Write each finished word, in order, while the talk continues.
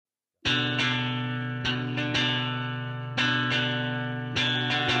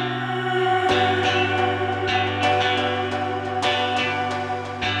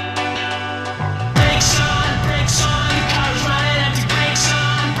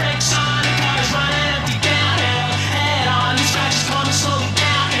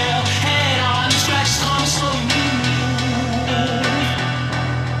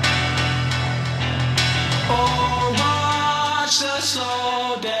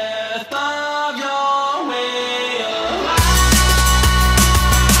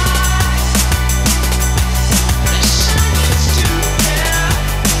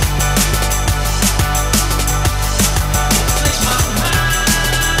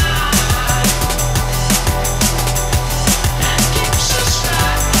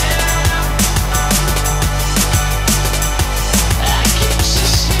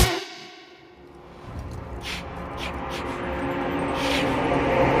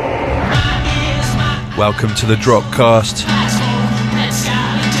Welcome to the Dropcast.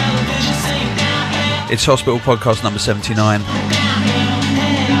 It's Hospital Podcast number 79. And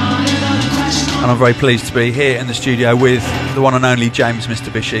I'm very pleased to be here in the studio with the one and only James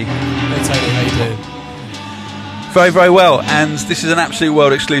Mr. Bishy. Hey Tony, how you doing? Very, very well. And this is an absolute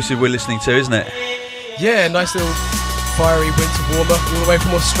world exclusive we're listening to, isn't it? Yeah, nice little fiery winter warmer all the way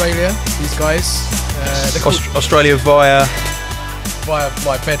from Australia, these guys. Australia via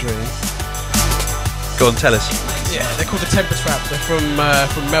my bedroom. Go on, tell us. Yeah, they're called the Temper Trap. They're from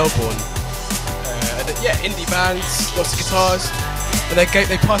Melbourne. Indie bands, lots of guitars. And they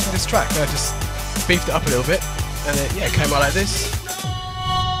passed me this track. I just beefed it up a little bit, and it came out like this.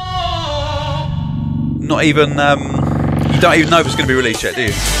 Not even you don't even know if it's going to be released yet, do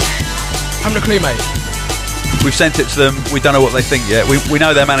you? Haven't a clue, mate. We've sent it to them. We don't know what they think yet. We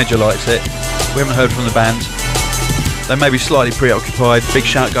know their manager likes it. We haven't heard from the band. They may be slightly preoccupied. Big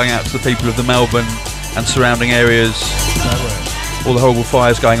shout going out to the people of the Melbourne and surrounding areas. All the horrible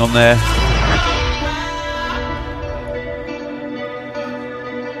fires going on there.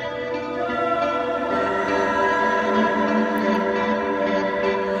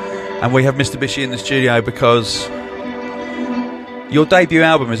 And we have Mr. Bishy in the studio because your debut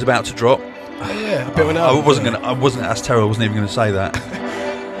album is about to drop. Yeah, a bit of an album. That's terrible. I wasn't even going to say that.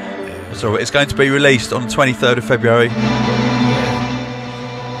 So it's going to be released on the 23rd of February.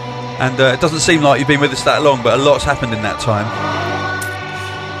 And it doesn't seem like you've been with us that long, but a lot's happened in that time.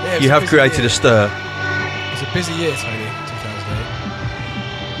 Yeah, you have created a stir. It was a busy year, Tony,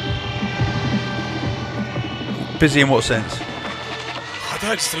 2008. Busy in what sense? I don't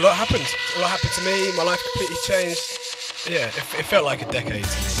know, just a lot happened. A lot happened to me, my life completely changed. Yeah, it felt like a decade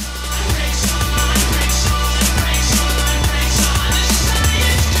to me.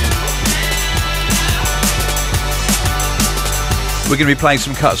 We're going to be playing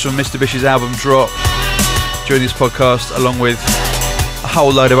some cuts from Mr. Bishy's album Drop during this podcast, along with a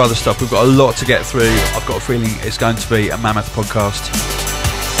whole load of other stuff. We've got a lot to get through. I've got a feeling it's going to be a mammoth podcast.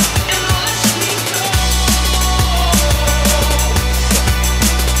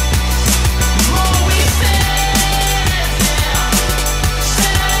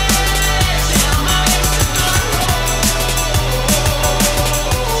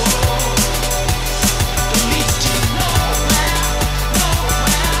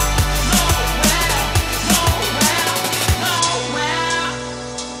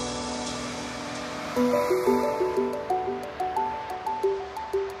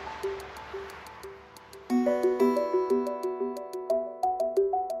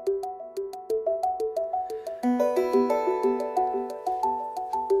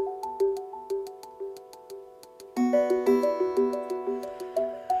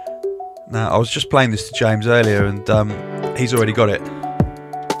 Now, I was just playing this to James earlier and he's already got it.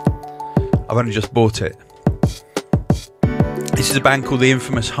 I've only just bought it. This is a band called The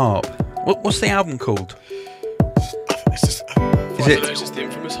Infamous Harp. What's the album called? It's just The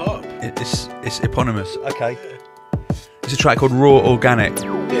Infamous Harp. It's eponymous. Okay. It's a track called Raw Organic.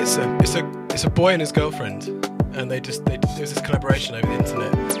 It's a boy and his girlfriend, and there was this collaboration over the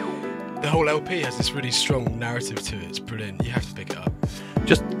internet. The whole LP has this really strong narrative to it. It's brilliant. You have to pick it up.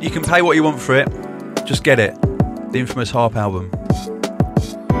 You can pay what you want for it. Just get it. The Infamous Harp album.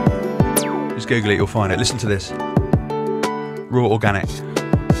 Just Google it, you'll find it. Listen to this. Raw Organic.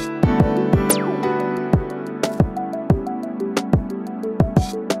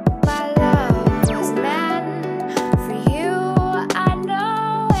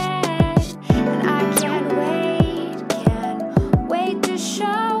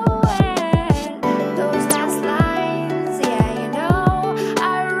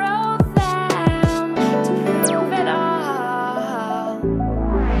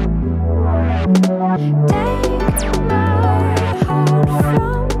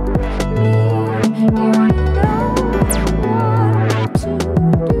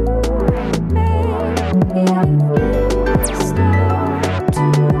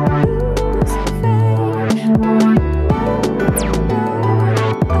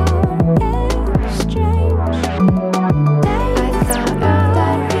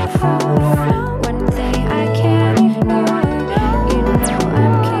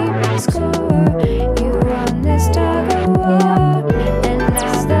 This tug of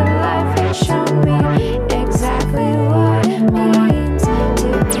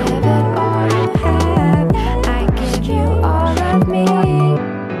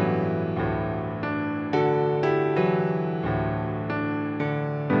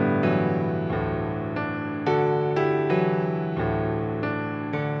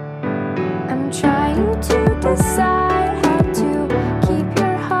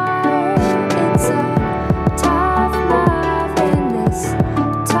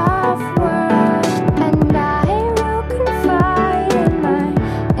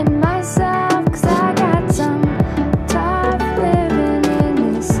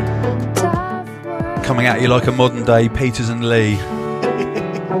coming at you like a modern day Peters and Lee.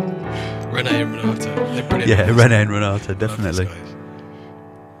 Renee and Renata. They're brilliant. Yeah, Renee and Renata, definitely.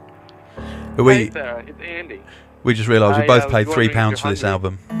 But Hey there, it's Andy. we just realised we I, both was paid wondering if £3 you're for this hungry.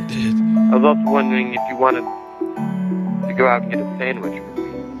 album. I was also wondering if you wanted to go out and get a sandwich with me.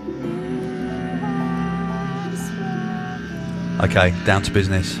 Okay, down to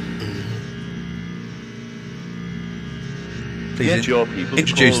business. Please Get your people to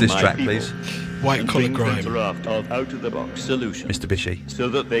introduce call this my track, people please. White and collar think grime. a raft of out-of-the-box solution, Mr. Bishy. so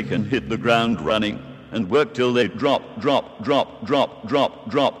that they can hit the ground running and work till they drop.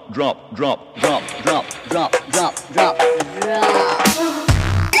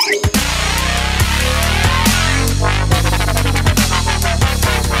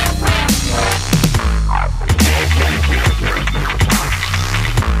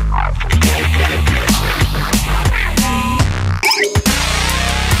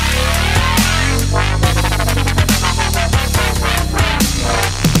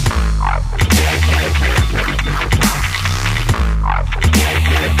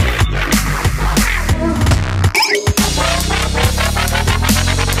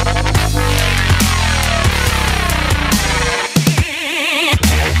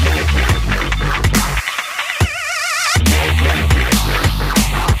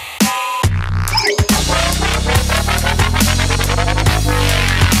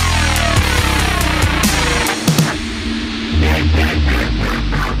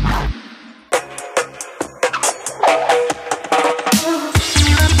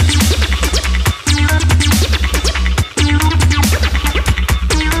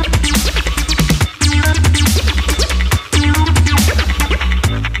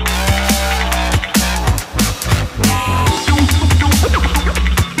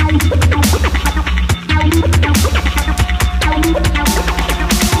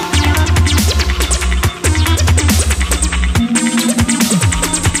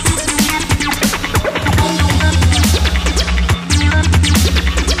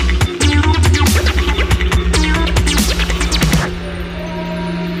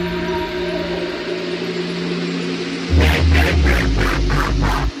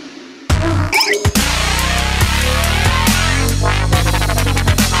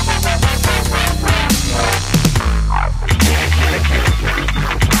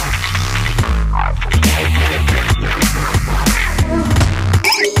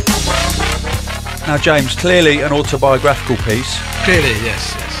 Now, James, clearly an autobiographical piece, Clearly,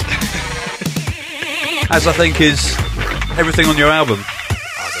 yes. as I think is everything on your album. I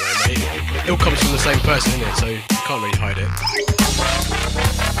don't know, mate. It all comes from the same person, innit? So you can't really hide it.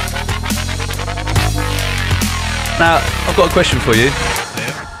 Now, I've got a question for you.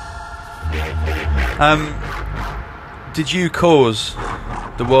 Yeah. Did you cause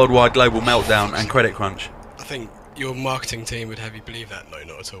the worldwide global meltdown and credit crunch? I think your marketing team would have you believe that. No,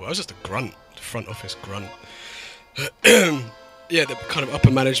 not at all. I was just a grunt, front office grunt. Yeah, the kind of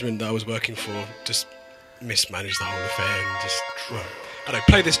upper management that I was working for just mismanaged the whole affair and just, well, I don't know,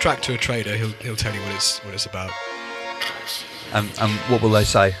 play this track to a trader, he'll tell you what it's about. And what will they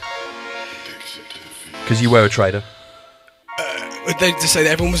say? Because you were a trader. They just say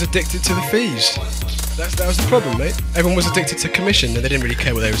that everyone was addicted to the fees. That was the problem, mate. Everyone was addicted to commission and they didn't really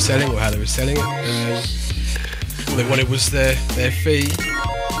care what they were selling or how they were selling it. All they wanted was their fee.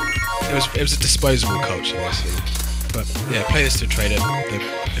 It was a disposable culture, basically. But yeah, play this to a trader.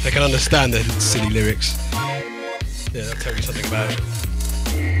 If they can understand the silly lyrics, yeah, they'll tell you something about it.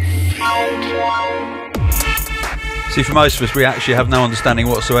 See, for most of us, we actually have no understanding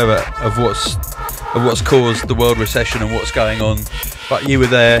whatsoever of what's caused the world recession and what's going on. But you were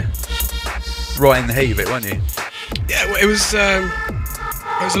there, right in the heat of it, weren't you? Yeah, well, it was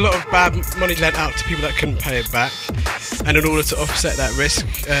a lot of bad money lent out to people that couldn't pay it back, and in order to offset that risk,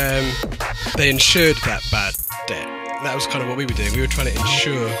 they insured that bad debt. That was kind of what we were doing. We were trying to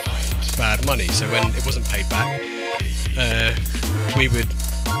insure bad money, so when it wasn't paid back, we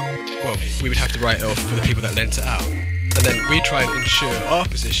would have to write it off for the people that lent it out, and then we try and insure our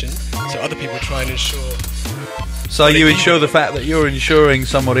position, so other people try and insure. So you insure the fact that you're insuring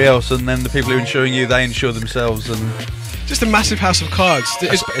somebody else, and then the people who are insuring you, they insure themselves, and Just a massive house of cards.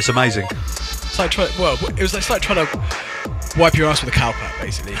 it's amazing. It's like it's like trying to wipe your ass with a cowpat,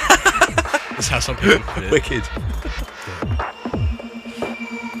 basically. That's how some people put it. Wicked.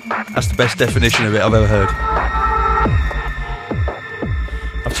 That's the best definition of it I've ever heard.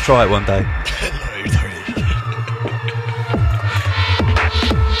 I have to try it one day. No, you don't.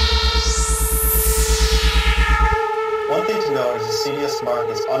 One thing to note is the CDS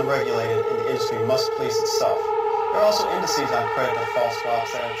market is unregulated and the industry must police itself. There are also indices on credit to false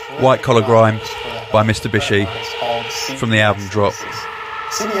swaps that are White Collar Grime by Mitsubishi from the album Drop.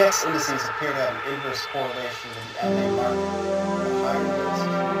 CDX indices appear to have an inverse correlation with the M&A market. The higher risk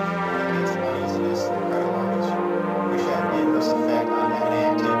indicates uneasiness in the credit markets, which have an inverse effect on M&A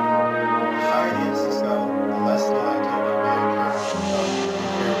activity. The higher the indices go, the less deal activity may occur in the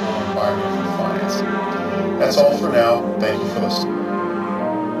favorable environment for financing. That's all for now. Thank you for listening.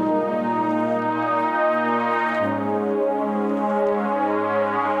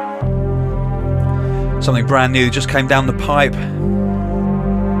 Something brand new just came down the pipe,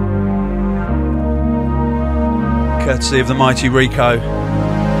 courtesy of the mighty Rico,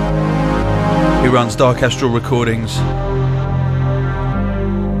 who runs Dark Astral Recordings.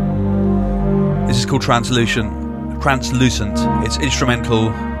 This is called Translucent. It's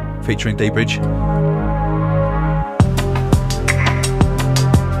instrumental featuring D-Bridge.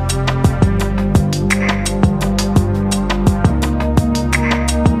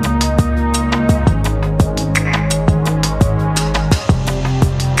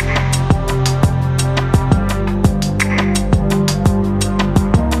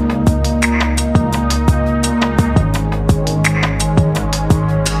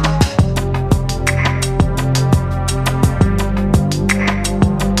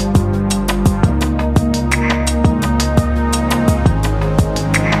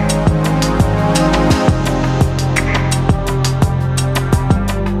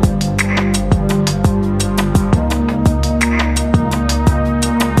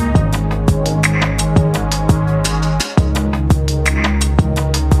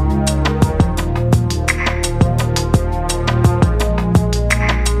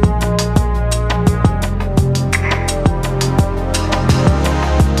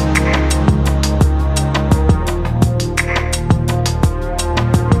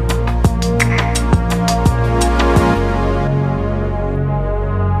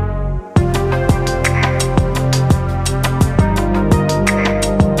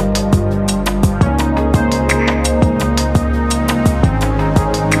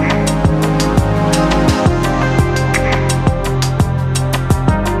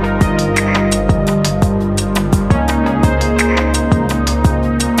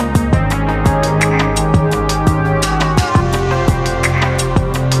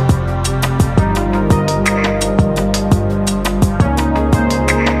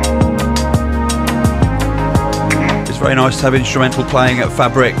 Very nice to have instrumental playing at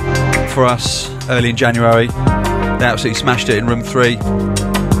Fabric for us early in January. They absolutely smashed it in room 3.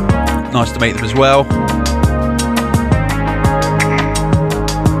 Nice to meet them as well.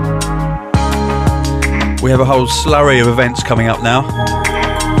 We have a whole slurry of events coming up now.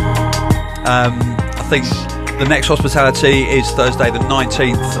 I think the next hospitality is Thursday the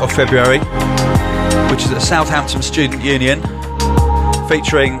 19th of February, which is at Southampton Student Union,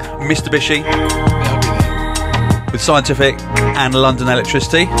 featuring Mitsubishi with Scientific and London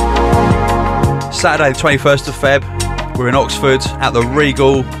Electricity. Saturday the 21st of Feb, we're in Oxford at the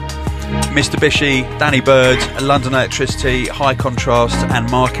Regal. Mitsubishi, Danny Bird, London Electricity, High Contrast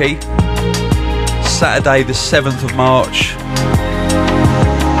and Marquee. Saturday the 7th of March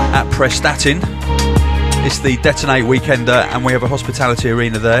at Prestatyn. It's the Detonate Weekender and we have a hospitality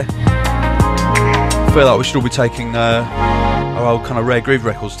arena there. I feel like we should all be taking our old kind of Rare Groove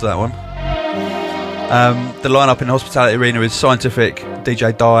records to that one. The lineup in the hospitality arena is Scientific,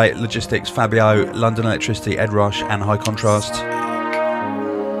 DJ Dye, Logistics, Fabio, London Electricity, Ed Rush and High Contrast.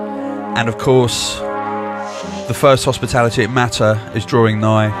 And of course, the first hospitality at Matter is drawing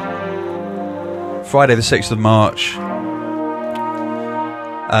nigh. Friday the 6th of March.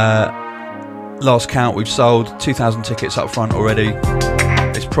 Last count, we've sold 2,000 tickets up front already.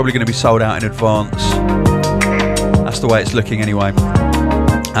 It's probably going to be sold out in advance. That's the way it's looking anyway.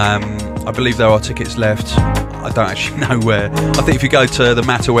 I believe there are tickets left. I don't actually know where. I think if you go to the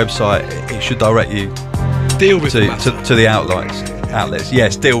Matter website, it should direct you Deal with the to the outlets.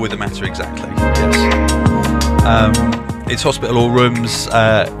 Yes, deal with the Matter, exactly. Yes. It's hospital all rooms.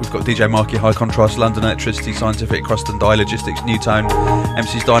 We've got DJ Marky, High Contrast, London Electricity, Scientific, Crust and Dye, Logistics, Newtone,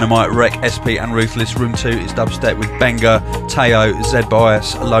 MC's Dynamite, Rec, SP and Ruthless. Room 2 is dubstep with Benga, Teo, Z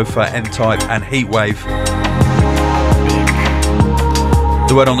Bias, Loafer, N-Type and Heatwave.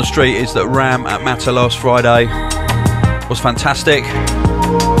 The word on the street is that Ram at Matter last Friday was fantastic.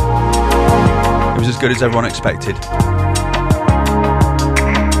 It was as good as everyone expected.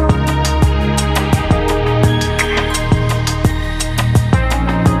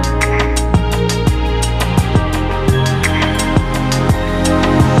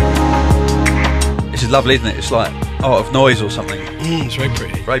 This is lovely, isn't it? It's like Art of Noise or something. It's very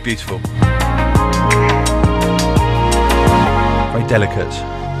pretty. Very beautiful. very delicate.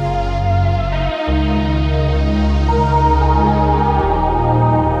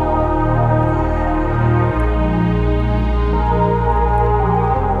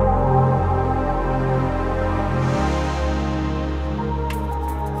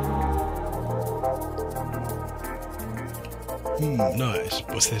 Nice.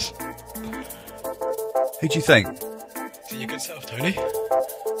 What's this? Who do you think? Is it your good self, Tony?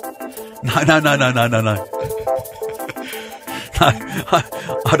 No. No,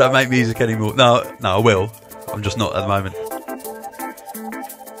 I don't make music anymore. No, I will. I'm just not at the moment.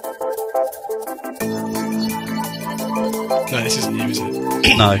 No, this isn't you, is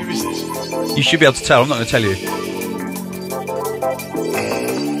it? No. Who is this? You should be able to tell. I'm not going to tell you.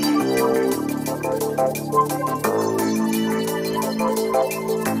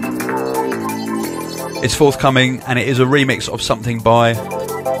 It's forthcoming, and it is a remix of something by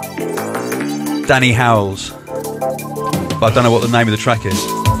Danny Howells. But I don't know what the name of the track is.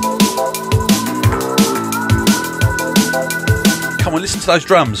 Come on, listen to those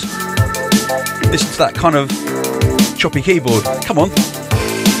drums. Listen to that kind of choppy keyboard. Come on.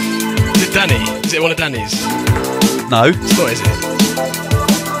 Is it Danny? Is it one of Danny's? No, It's not, is it?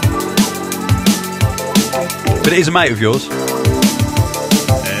 but it is a mate of yours.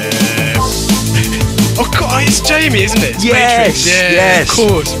 Oh God, it's Jamie, isn't it? It's Yes, Matrix. Yeah, yes. Of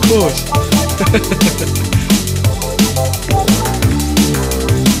course.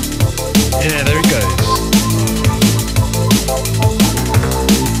 Yeah, there he goes.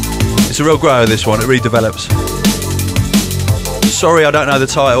 It's a real grower, this one. It really develops. Sorry, I don't know the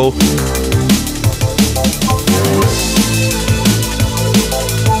title.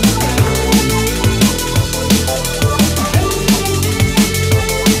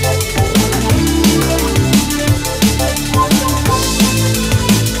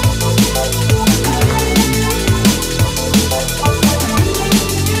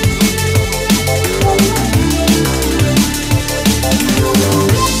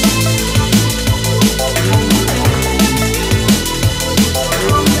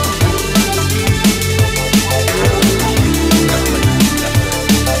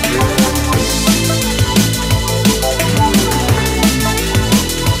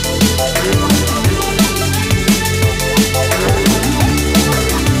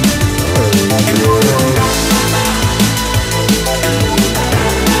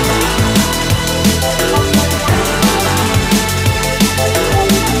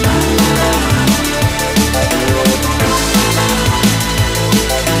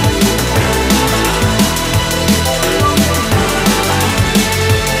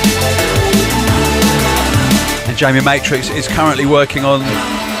 Jamie Matrix is currently working on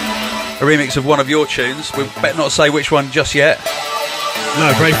a remix of one of your tunes. We better not say which one just yet.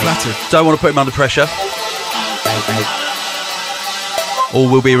 No, very flattered. Don't want to put him under pressure. All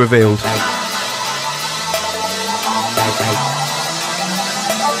will be revealed.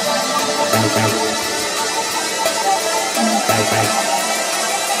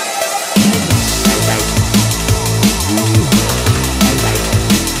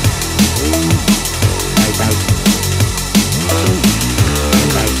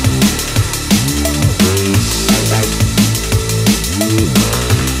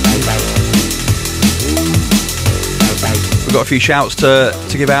 We've got a few shouts to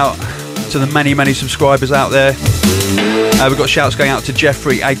give out to the many subscribers out there. We've got shouts going out to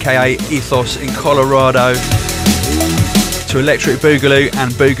Jeffrey, aka Ethos in Colorado, to Electric Boogaloo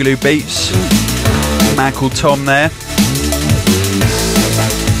and Boogaloo Beats, a man called Tom there.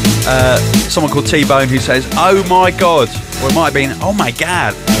 Someone called T-Bone who says, oh my god, or it might have been, oh my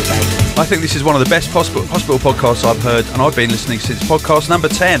god. I think this is one of the best hospital podcasts I've heard, and I've been listening since podcast number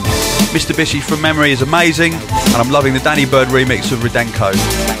 10. Mr. Bishy from Memory is amazing, and I'm loving the Danny Bird remix of Redenko.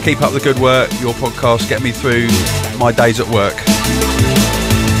 Keep up the good work. Your podcasts get me through my days at work.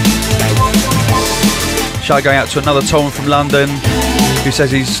 Shout going out to another Tom from London, who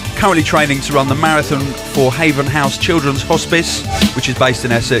says he's currently training to run the marathon for Haven House Children's Hospice, which is based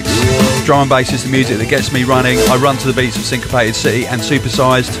in Essex. Drum and bass is the music that gets me running. I run to the beats of Syncopated City and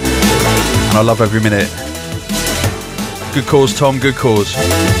Supersized, and I love every minute. Good cause, Tom, good cause.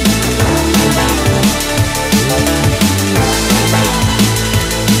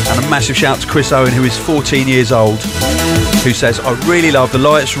 And a massive shout to Chris Owen, who is 14 years old, who says, I really love The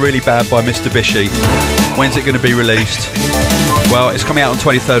Lights Really Bad by Mr. Bishy. When's it going to be released? Well, it's coming out on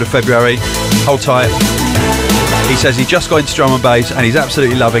 23rd of February. Hold tight. He says he just got into drum and bass and he's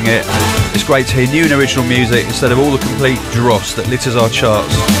absolutely loving it. It's great to hear new and original music instead of all the complete dross that litters our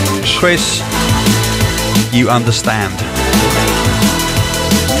charts. Chris, you understand.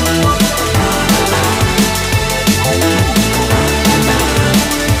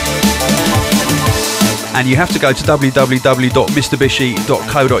 and you have to go to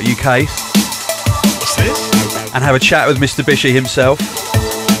www.mrbishy.co.uk What's this? and have a chat with Mr. Bishy himself.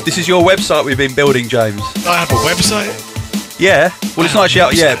 This is your website we've been building, James. I have a website. Yeah, well, it's not actually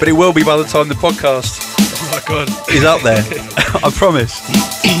out yet, but it will be by the time the podcast Oh my god. is up there. I promise.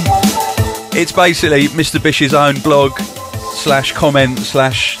 It's basically Mr. Bishy's own blog / comment /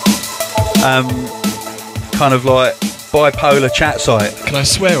 kind of like bipolar chat site. Can I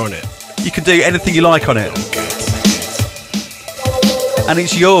swear on it? You can do anything you like on it, and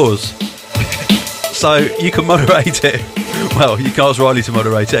it's yours. So you can moderate it. Well, you can ask Riley to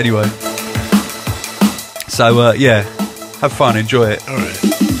moderate it anyway. So yeah, have fun, enjoy it. All right.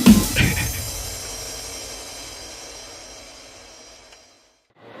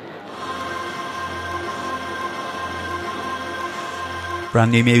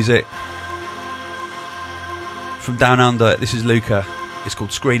 Brand new music from Down Under. This is Luca. It's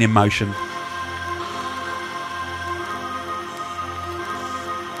called Screen in Motion.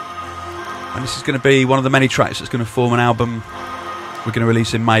 And this is going to be one of the many tracks that's going to form an album we're going to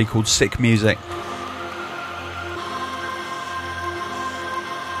release in May called Sick Music.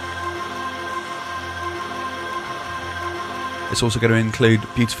 It's also going to include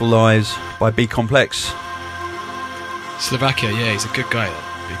Beautiful Lies by B Complex. Slovakia, yeah, he's a good guy,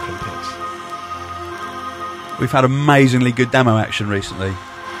 that Big Complex. We've had amazingly good demo action recently.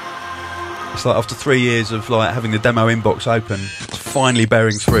 It's like after 3 years of like having the demo inbox open, it's finally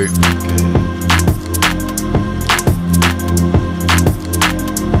bearing fruit.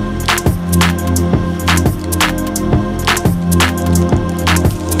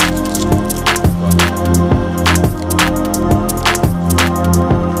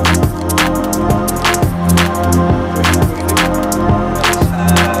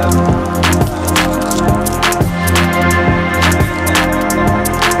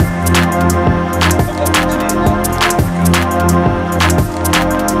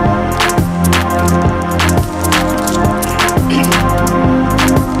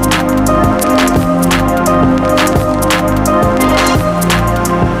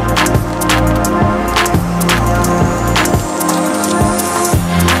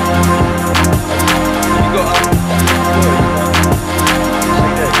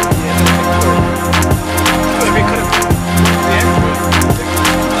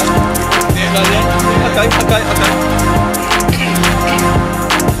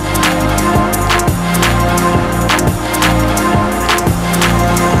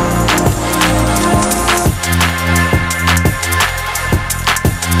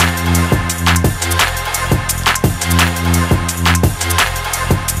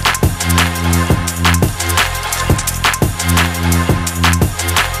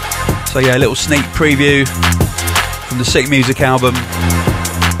 So yeah, a little sneak preview from the Sick Music album.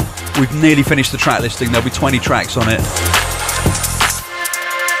 We've nearly finished the track listing. There'll be 20 tracks on it.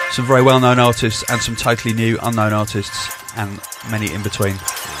 Some very well-known artists and some totally new, unknown artists, and many in between.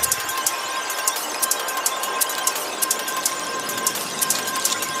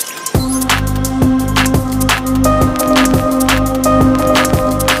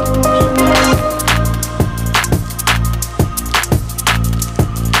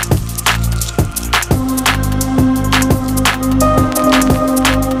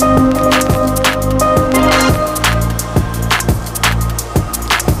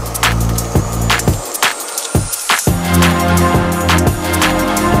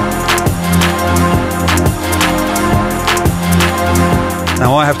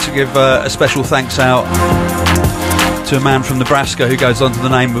 Now I have to give a special thanks out to a man from Nebraska who goes under the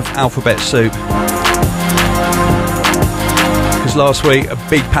name of Alphabet Soup. Because last week a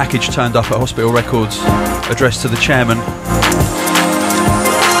big package turned up at Hospital Records addressed to the chairman.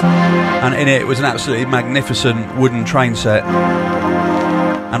 And in it was an absolutely magnificent wooden train set.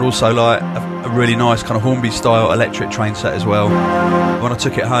 And also like a really nice kind of Hornby style electric train set as well. When I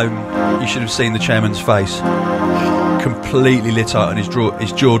took it home, you should have seen the chairman's face. Completely lit up and his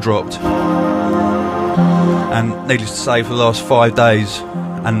jaw dropped. And needless to say, for the last 5 days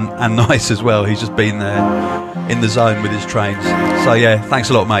and nights as well, he's just been there in the zone with his trains. So yeah, thanks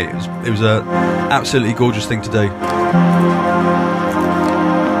a lot, mate. It was a absolutely gorgeous thing to do.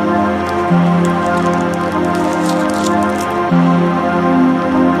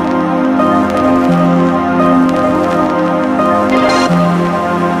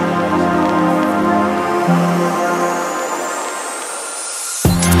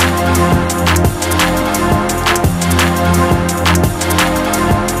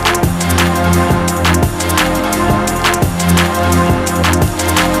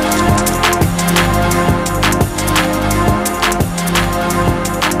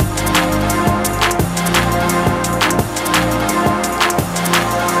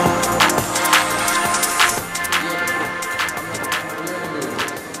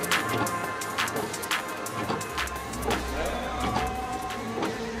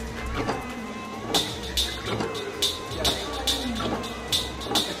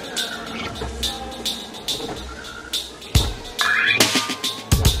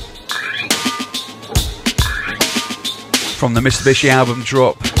 from the Mitsubishi album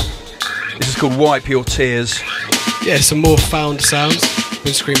drop. This is called Wipe Your Tears. Yeah, some more found sounds,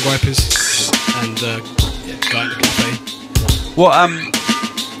 windscreen wipers, and guy in the cafe. What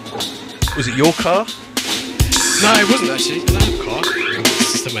was it your car? No, it wasn't actually. I don't have a car.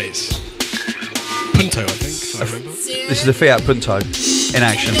 It's just a mate's. Punto, I think, if I remember. This is a Fiat Punto in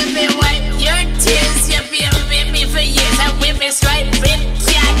action.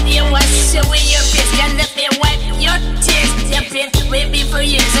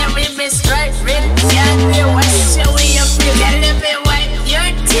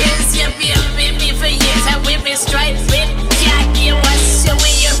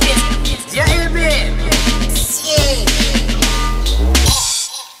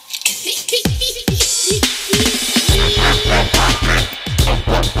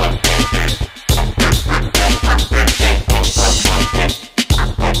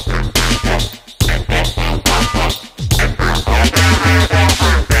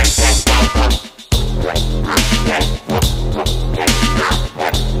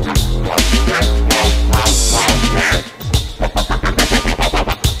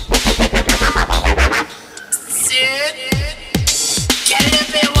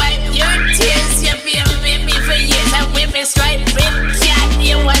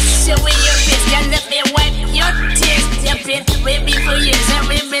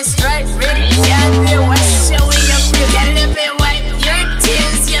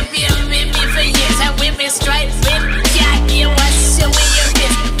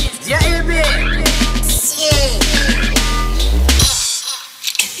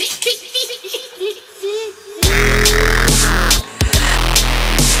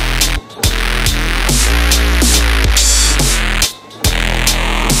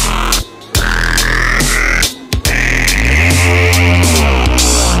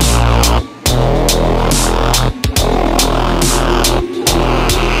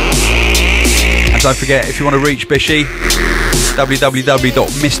 Don't forget, if you want to reach Bishy,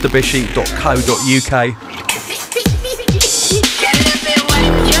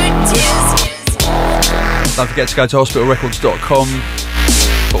 www.mrbishy.co.uk. Don't forget to go to hospitalrecords.com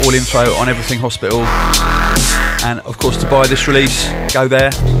for all info on everything Hospital. And of course, to buy this release, go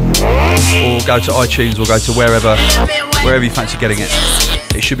there, or go to iTunes, or go to wherever you fancy getting it.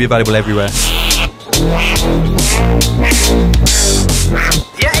 It should be available everywhere.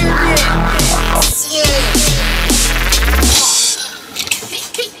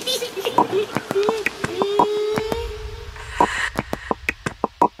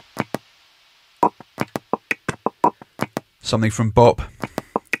 Something from Bop,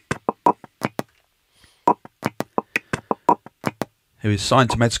 who is signed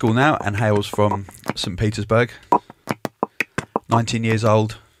to med school now and hails from St. Petersburg. 19 years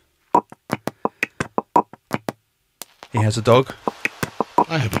old. He has a dog.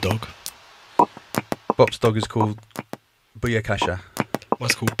 I have a dog. Bop's dog is called Buyakasha.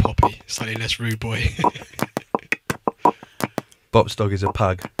 Mine's called Poppy. Slightly less rude boy. Bop's dog is a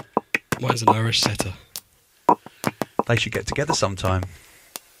pug. Mine's an Irish setter. They should get together sometime.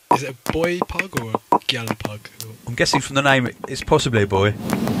 Is it a boy pug or a gal pug? I'm guessing from the name it's possibly a boy.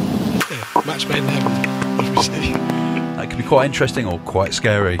 Yeah, match made in heaven, obviously. That could be quite interesting or quite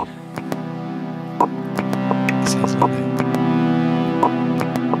scary. Sounds lovely.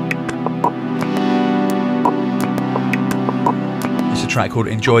 It's a track called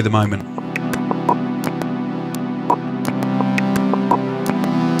Enjoy the Moment.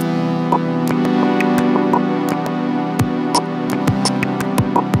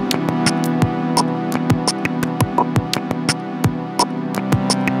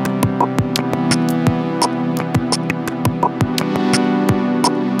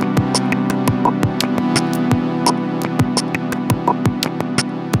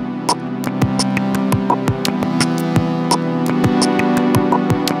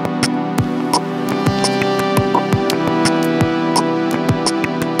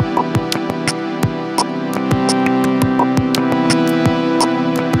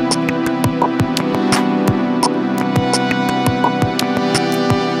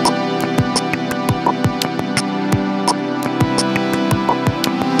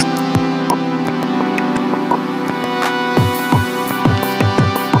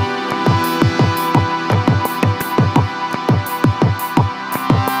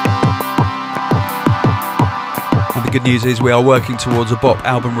 Good news is we are working towards a Bop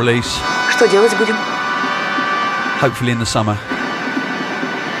album release. Что делать будем? Hopefully in the summer.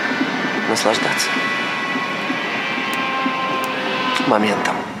 Наслаждаться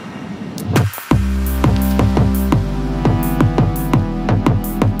моментом.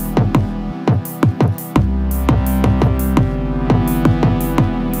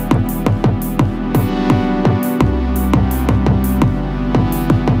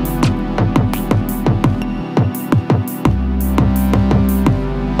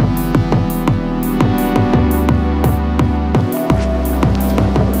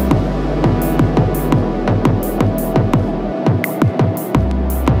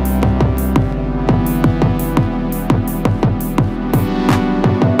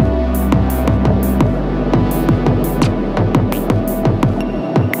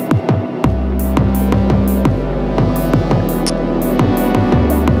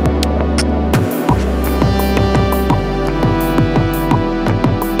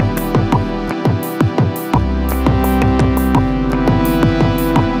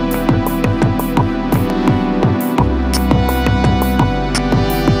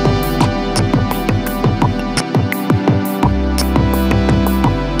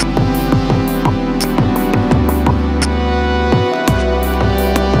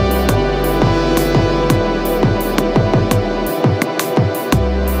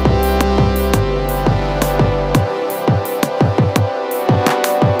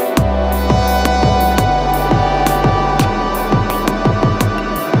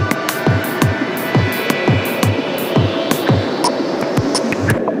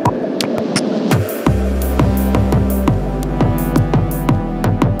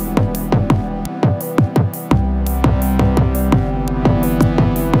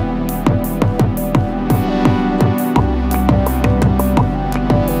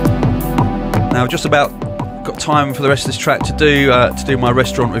 Now, I've just about got time for the rest of this track to do my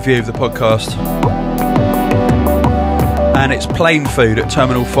restaurant review of the podcast, and it's Plain Food at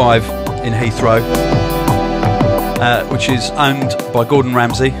Terminal 5 in Heathrow, which is owned by Gordon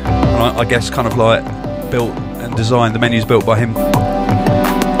Ramsay, and I guess kind of like built and designed. The menu's built by him.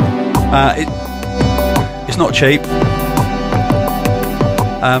 It's not cheap.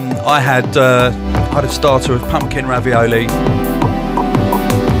 I had a starter of pumpkin ravioli,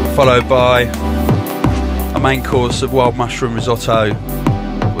 followed by a main course of wild mushroom risotto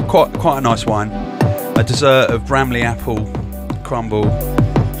with quite a nice wine, a dessert of Bramley apple crumble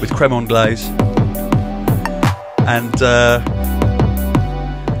with creme anglaise, and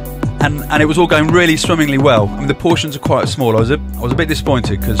it was all going really swimmingly well. I mean, the portions are quite small. I was a bit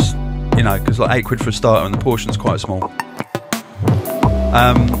disappointed because like £8 for a starter and the portion's quite small.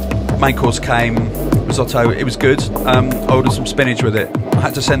 Main course came, risotto, it was good. I ordered some spinach with it. I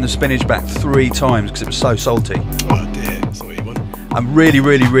had to send the spinach back 3 times because it was so salty. Oh dear, that's not what you want. I'm really,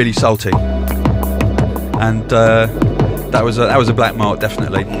 really, really salty. And that was a black mark,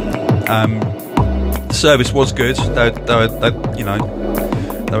 definitely. The service was good. They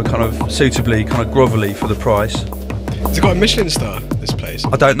were kind of suitably kind of grovelly for the price. Has it got a Michelin star, this place?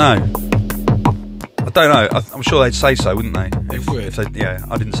 I don't know. I'm sure they'd say so, wouldn't they? They would. Yeah,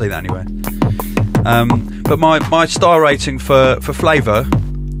 I didn't see that anywhere. But my star rating for flavour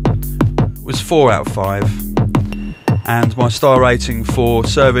was 4 out of 5, and my star rating for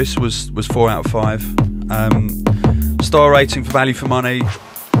service was 4 out of 5. Star rating for value for money,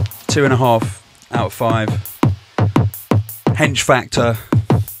 2.5 out of 5. Hench factor,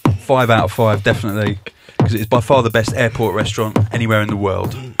 5 out of 5, definitely, because it is by far the best airport restaurant anywhere in the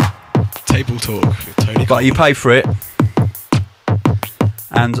world. Table talk with Tony. But you pay for it,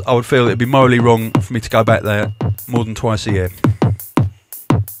 and I would feel it'd be morally wrong for me to go back there more than twice a year.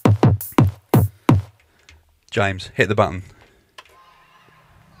 James, hit the button.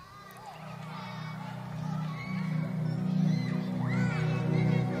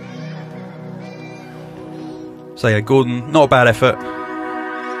 So yeah, Gordon, not a bad effort.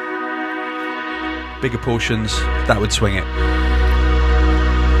 Bigger portions, that would swing it.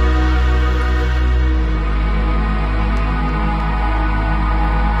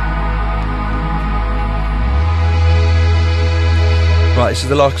 Right, this is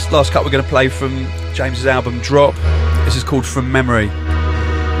the last cut we're going to play from James's album Drop. This is called From Memory,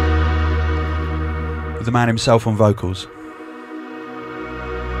 with the man himself on vocals.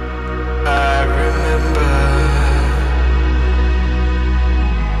 I remember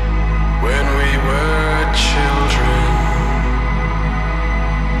when we were children,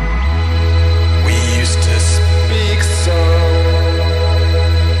 we used to speak so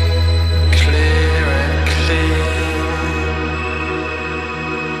clear and clean.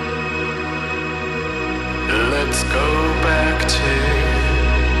 Let's go back to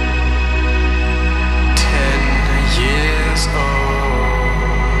 10 years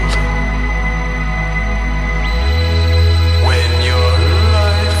old, when your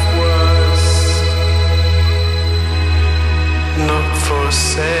life was not for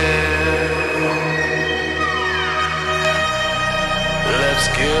sale. Let's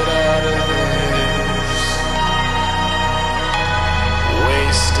get out of this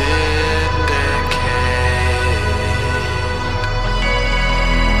wasted decade,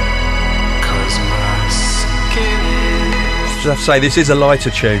 'cause my skin is Just have to say, this is a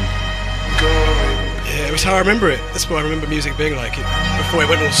lighter tune. going. Yeah, it was how I remember it. That's what I remember music being like. Before it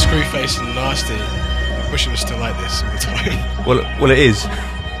went all screw-faced and nasty. I wish it was still like this all the time. Well, it is,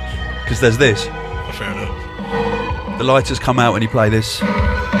 because there's this. Oh, fair enough. The lighters come out when you play this.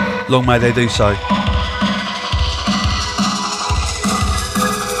 Long may they do so.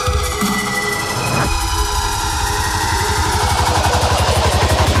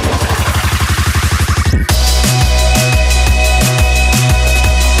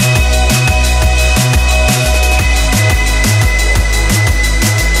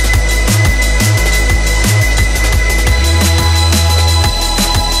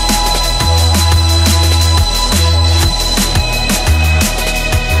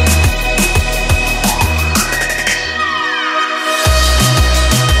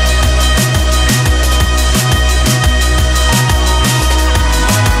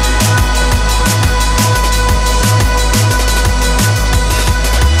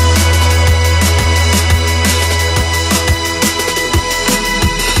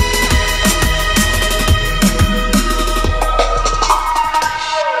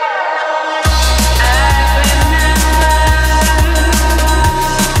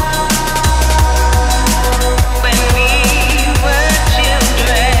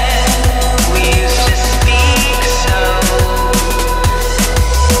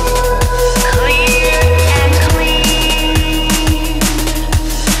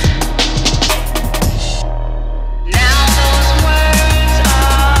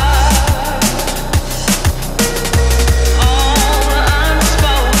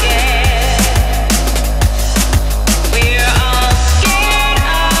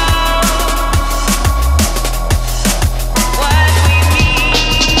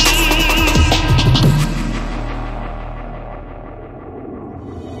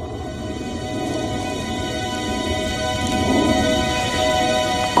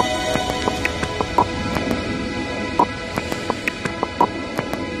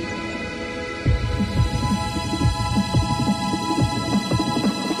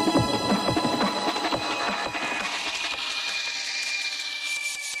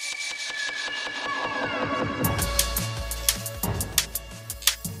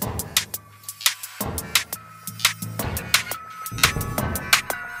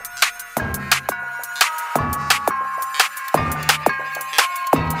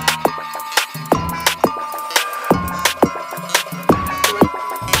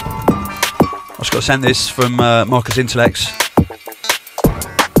 got sent this from Marcus Intellects.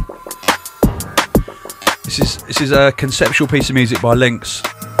 This is a conceptual piece of music by Lynx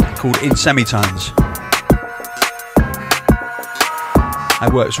called In Semitones.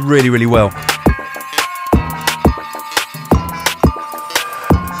 It works really, really well.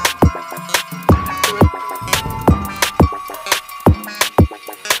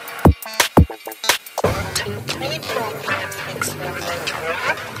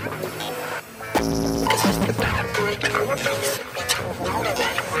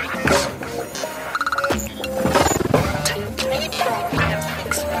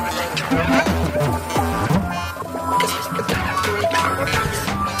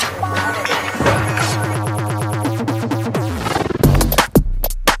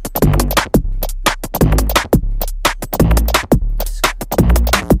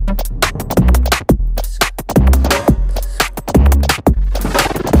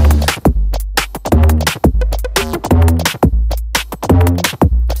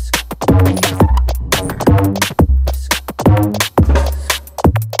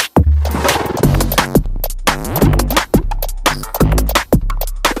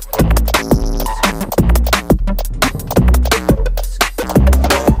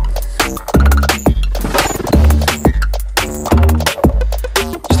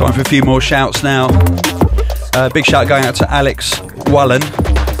 A few more shouts now. Big shout going out to Alex Wallen,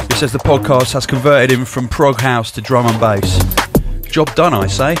 who says the podcast has converted him from prog house to drum and bass. Job done, I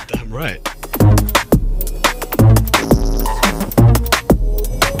say. Damn right.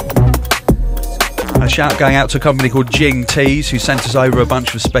 A shout going out to a company called Jing Teas, who sent us over a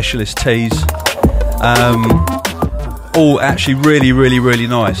bunch of specialist teas. All actually really, really, really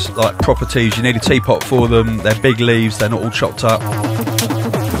nice, like proper teas. You need a teapot for them. They're big leaves. They're not all chopped up.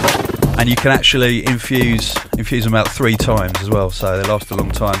 And you can actually infuse them about 3 times as well, so they last a long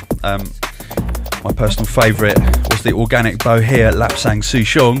time. My personal favourite was the organic Bohea Lapsang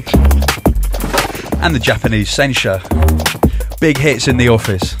Souchong and the Japanese Sensha. Big hits in the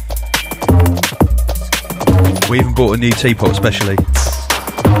office. We even bought a new teapot specially.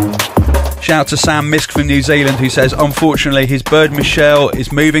 Shout out to Sam Misk from New Zealand, who says, unfortunately his bird Michelle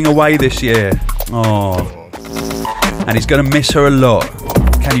is moving away this year. Oh, and he's going to miss her a lot.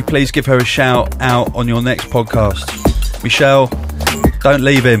 Can you please give her a shout out on your next podcast? Michelle, don't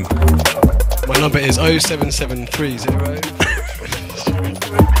leave him. My number is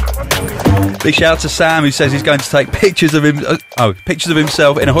 07730. Big shout out to Sam, who says he's going to take pictures of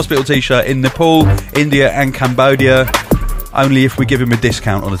himself in a hospital t-shirt in Nepal, India and Cambodia, only if we give him a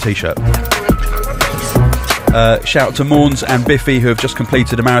discount on a t-shirt. Shout out to Morns and Biffy, who have just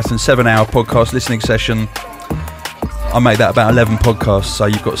completed a marathon 7-hour podcast listening session. I made that about 11 podcasts, so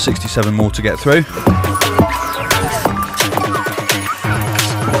you've got 67 more to get through.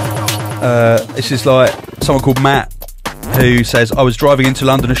 This is like someone called Matt, who says, I was driving into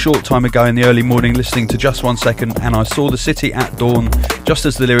London a short time ago in the early morning listening to Just 1 Second, and I saw the city at dawn, just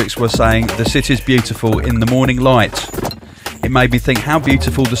as the lyrics were saying, the city's beautiful in the morning light. It made me think how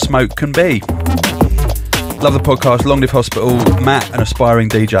beautiful the smoke can be. Love the podcast, Long Live Hospital, Matt, an aspiring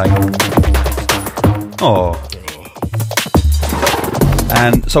DJ. Oh.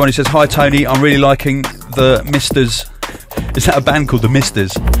 And someone who says, hi Tony, I'm really liking the Misters. Is that a band called the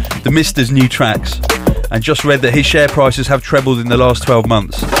Misters? The Misters' new tracks. And just read that his share prices have trebled in the last 12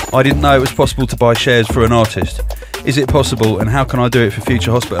 months. I didn't know it was possible to buy shares for an artist. Is it possible, and how can I do it for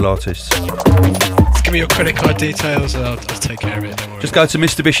future hospital artists? Just give me your credit card details and I'll take care of it. Don't worry. Just go to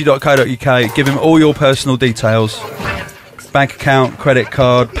mrbishy.co.uk, give him all your personal details. Bank account, credit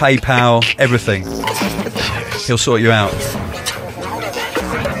card, PayPal, everything. He'll sort you out.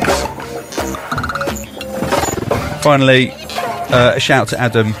 Finally, a shout to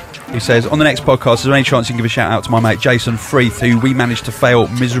Adam, who says, on the next podcast, is there any chance you can give a shout out to my mate Jason Freeth, who we managed to fail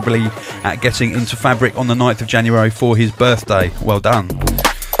miserably at getting into Fabric on the 9th of January for his birthday. Well done.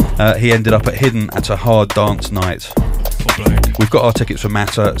 He ended up at Hidden at a hard dance night. We've got our tickets for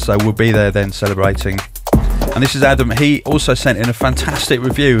Matter, so we'll be there then celebrating. And this is Adam. He also sent in a fantastic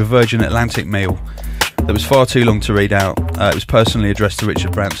review of Virgin Atlantic meal that was far too long to read out. It was personally addressed to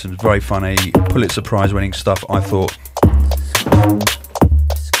Richard Branson. Very funny, Pulitzer Prize winning stuff, I thought.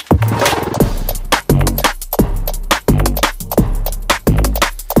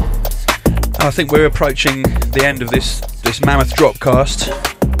 I think we're approaching the end of this mammoth dropcast.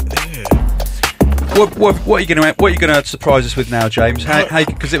 Yeah. What are you going to surprise us with now, James?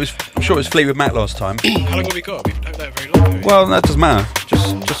 Because I'm sure it was Fleetwood Mac last time. How long have we got? We haven't had very long. Have we? Well, that doesn't matter.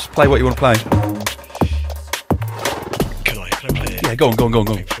 Just play what you want to play. Can I play it? Yeah, go on.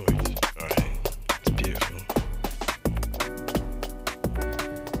 Pink Floyd. Alright. It's beautiful.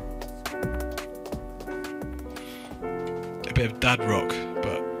 bit of dad rock,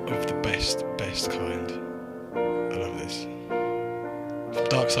 but of the best kind. I love this.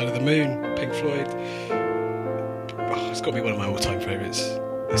 Dark Side of the Moon, Pink Floyd. Oh, it's got to be one of my all-time favourites.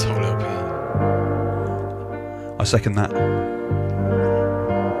 This whole LP. I second that.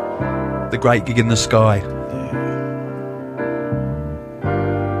 The Great Gig in the Sky.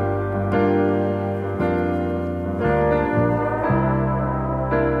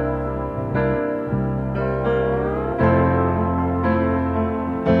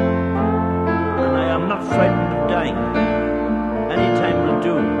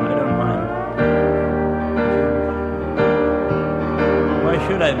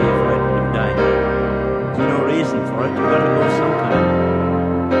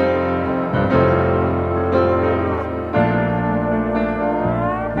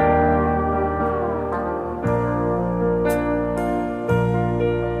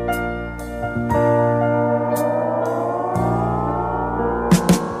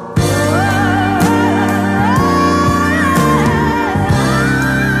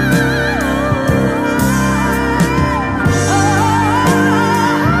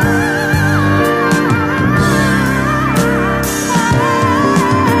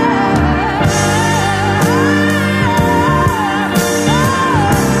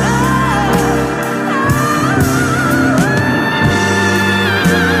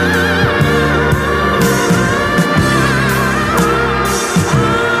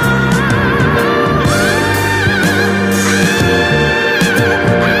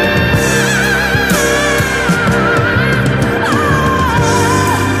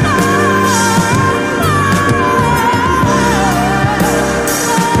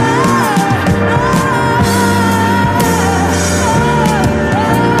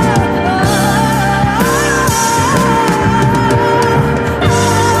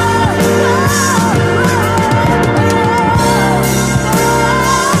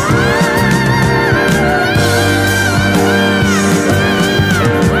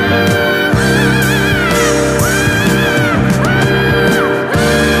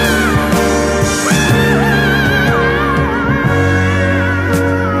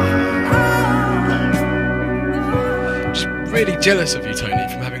 Jealous of you,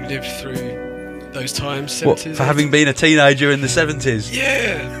 Tony, from having lived through those times. 70s, What, for having been a teenager in the 70s?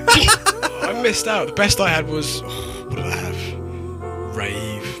 Yeah. I missed out. The best I had was, what did I have?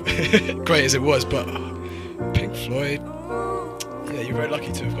 Rave. Great as it was, but Pink Floyd. Yeah, you're very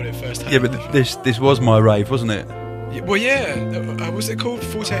lucky to have got it first hand. Yeah, but this was my rave, wasn't it? Yeah, well, yeah. Was it called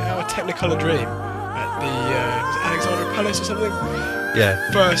 48-Hour Technicolor Dream at the was it Alexandra Palace or something?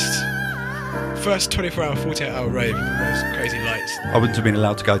 Yeah. First 24-hour, 48-hour rave with those crazy lights. I wouldn't have been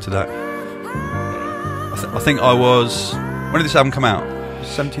allowed to go to that. I think I was... When did this album come out?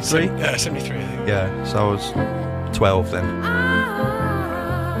 73? 73, I think. Yeah, so I was 12 then.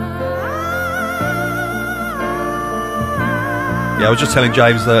 Yeah, I was just telling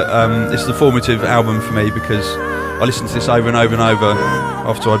James that this is a formative album for me because I listened to this over and over and over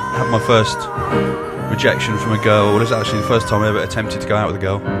after I'd had my first rejection from a girl. Well, it was actually the first time I ever attempted to go out with a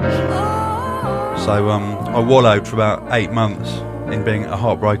girl. So I wallowed for about 8 months in being a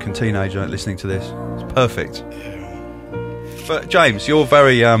heartbroken teenager listening to this. It's perfect. But James, you're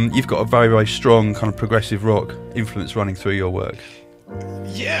very you've got a very, very strong kind of progressive rock influence running through your work.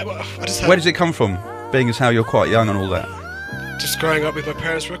 Yeah, well, I just had... Where does it come from? Being as how you're quite young and all that. Just growing up with my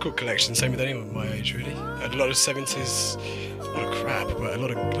parents' record collection, same with anyone my age, really. A lot of 70s, a lot of crap, but a lot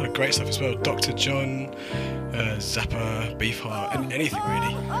of great stuff as well. Dr. John, Zappa, Beefheart, and anything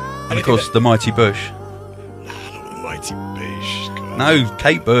really. And of course, the Mighty Bush. Nah, not the Mighty Bush. God. No,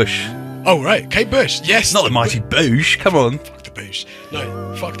 Kate Bush. Oh, right, Kate Bush, yes. Not the Mighty Bush, come on. Fuck the Bush.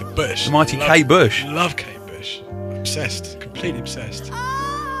 No, fuck the Bush. The Mighty Kate Bush. Love Kate Bush. Obsessed, completely obsessed.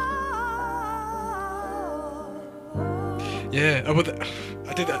 Yeah,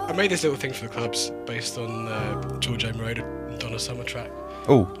 I made this little thing for the clubs based on George A. Moroder and Donna Summer track.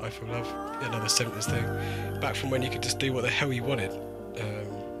 Oh. I Feel Love. Another 70s thing. Back from when you could just do what the hell you wanted.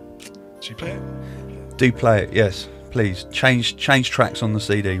 Should you play it? Do play it, yes. Please. Change tracks on the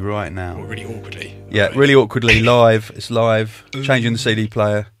CD right now. Or really awkwardly. Yeah, Right. really awkwardly. Live. It's live. Changing the CD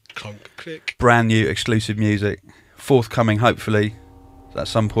player. Clunk, click. Brand new exclusive music. Forthcoming, hopefully, at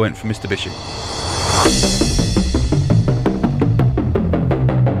some point from Mr. Bishop.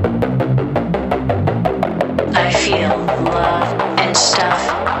 I feel love and stuff,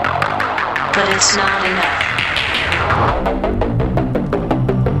 but it's not enough.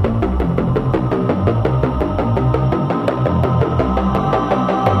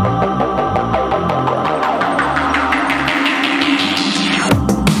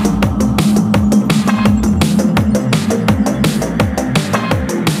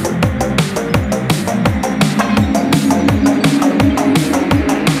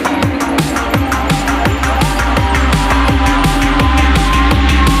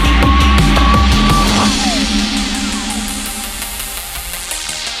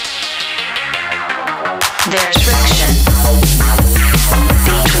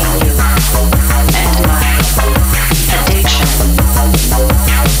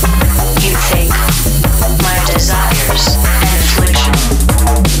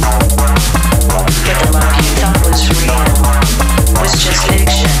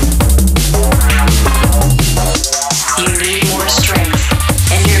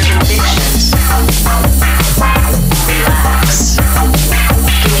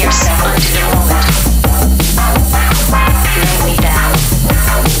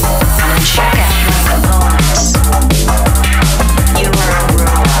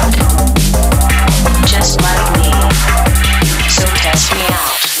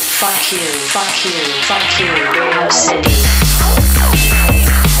 Fuck you, Radio City.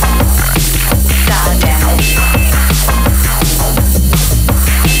 God damn it.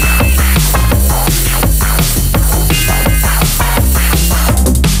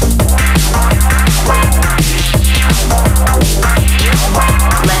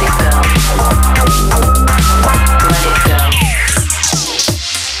 Let it go. Let it go.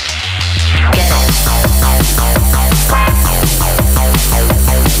 Get it.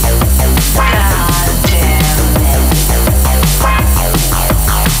 God damn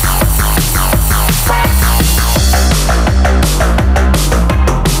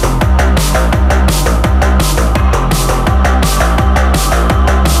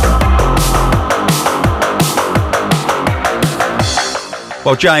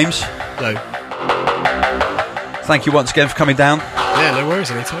Well, James, Hello. thank you once again for coming down Yeah, no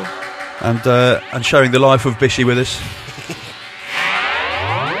worries, anytime. and sharing the life of Bishy with us.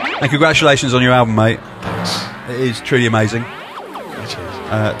 And congratulations on your album, mate. It is truly amazing.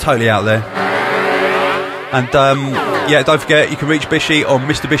 Totally out there. And yeah, don't forget, you can reach Bishy on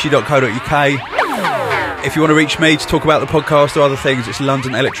mrbishy.co.uk. If you want to reach me to talk about the podcast or other things, it's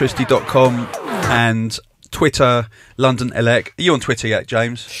londonelectricity.com and Twitter, London Elec. Are you on Twitter yet,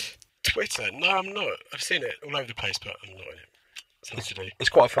 James? Twitter? No, I'm not. I've seen it all over the place, but I'm not in it. Something to do. It's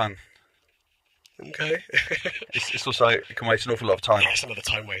quite fun. Okay. It's also, it can waste an awful lot of time. Yeah, it's another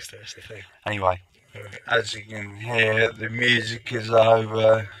time waster, that's the thing. Anyway, as you can hear, the music is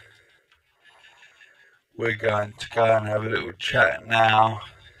over. We're going to go and have a little chat now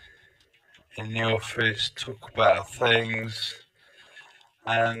in the office, talk about things.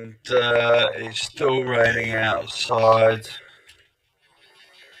 And it's still raining outside,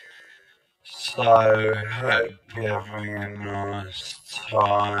 so hope you're having a nice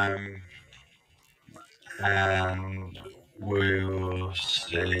time, and we will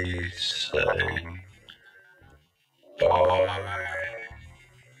see soon. Bye.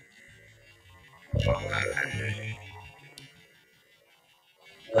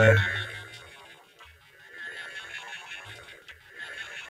 Bye.